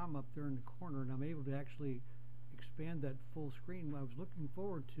see Tom up there in the corner, and I'm able to actually expand that full screen. I was looking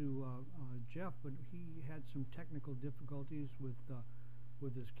forward to Jeff, but he had some technical difficulties with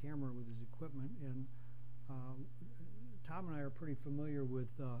his camera, with his equipment, and Tom and I are pretty familiar with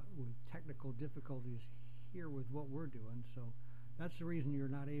technical difficulties here with what we're doing, so that's the reason you're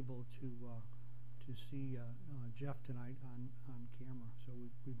not able to see Jeff tonight on camera. So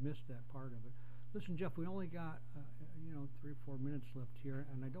we've missed that part of it. Listen, Jeff, we only got 3 or 4 minutes left here,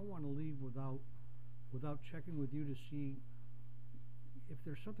 and I don't want to leave without checking with you to see if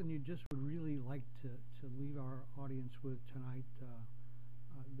there's something you just would really like to leave our audience with tonight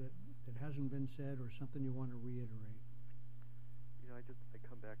that hasn't been said, or something you want to reiterate. I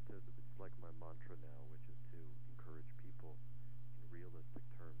come back to, it's like my mantra now, which is to encourage people in realistic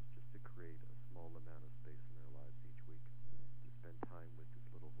terms just to create a small amount of space in their lives each week to spend time with this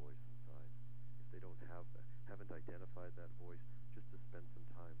little voice inside. If they haven't identified that voice, just to spend some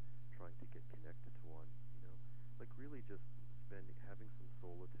time trying to get having some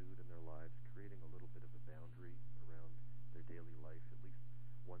solitude in their lives, creating a little bit of a boundary around their daily life, at least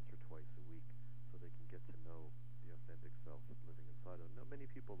once or twice a week, so they can get to know the authentic self living inside of them. Now, many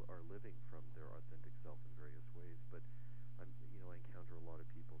people are living from their authentic self in various ways, but I encounter a lot of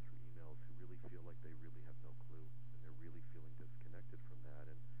people through emails who really feel like they really have no clue, and they're really feeling disconnected from that.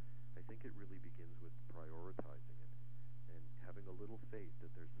 And I think it really begins with prioritizing it and having a little faith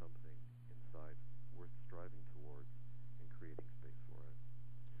that there's something inside worth striving towards and creating space for it.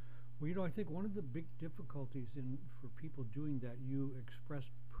 Well, I think one of the big difficulties for people doing that, you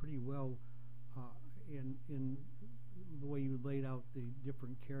expressed pretty well in the way you laid out the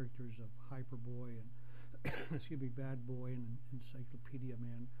different characters of Hyperboy and excuse me, Bad Boy and Encyclopedia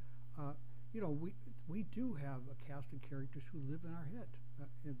Man. We do have a cast of characters who live in our head.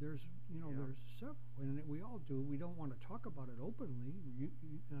 And there's several, and we all do. We don't want to talk about it openly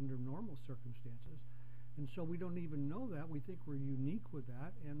under normal circumstances, and so we don't even know that. We think we're unique with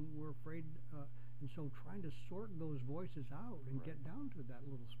that, and we're afraid. And so, trying to sort those voices out and Right. get down to that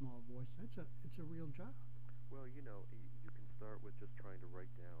little small voice, it's a real job. Well, you can start with just trying to write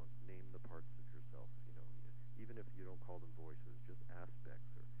down, name the parts of yourself. Even if you don't call them voices, just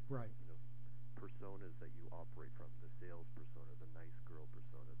aspects or Right. Personas that you operate from, the sales persona, the nice girl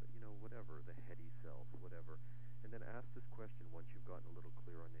persona, whatever, the heady self, whatever. And then ask this question once you've gotten a little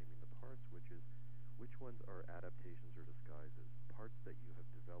clear on naming the parts, which is, which ones are adaptations or disguises, parts that you have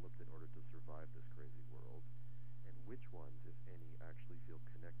developed in order to survive this crazy world, and which ones, if any, actually feel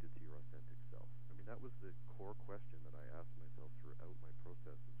connected to your authentic self? I mean, that was the core question that I asked myself throughout my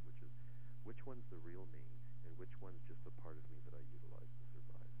processes, which is, which one's the real me, and which one's just a part of me that I utilize to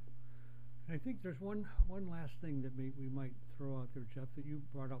survive? I think there's one last thing that we might throw out there, Jeff, that you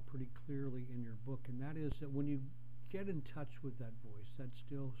brought out pretty clearly in your book, and that is that when you get in touch with that voice, that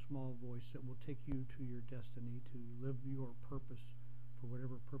still small voice that will take you to your destiny, to live your purpose for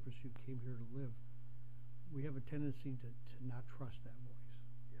whatever purpose you came here to live, we have a tendency to not trust that voice.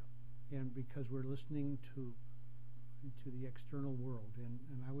 Yeah. And because we're listening to the external world, and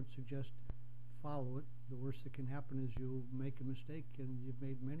I would suggest follow it. The worst that can happen is you'll make a mistake, and you've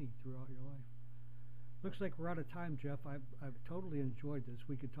made many throughout your life. Looks like we're out of time, Jeff. I've totally enjoyed this.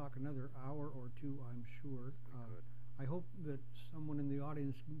 We could talk another hour or two, I'm sure. Good. I hope that someone in the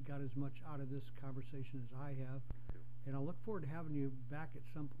audience got as much out of this conversation as I have. Me too. And I look forward to having you back at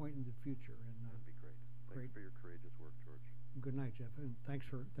some point in the future. And That'd be great. great. Thanks for your courageous work, George. Good night, Jeff, and thanks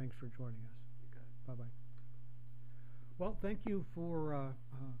for joining us. You got it. Bye bye. Well, thank you for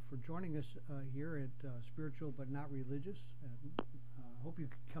joining us here at Spiritual but Not Religious. Hope you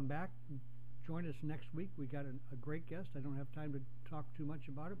can come back and join us next week. We got a great guest. I don't have time to talk too much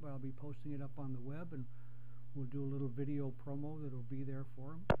about it, but I'll be posting it up on the web, and we'll do a little video promo that'll be there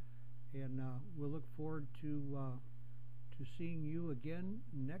for him. And we'll look forward to seeing you again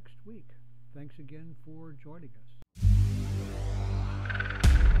next week. Thanks again for joining us.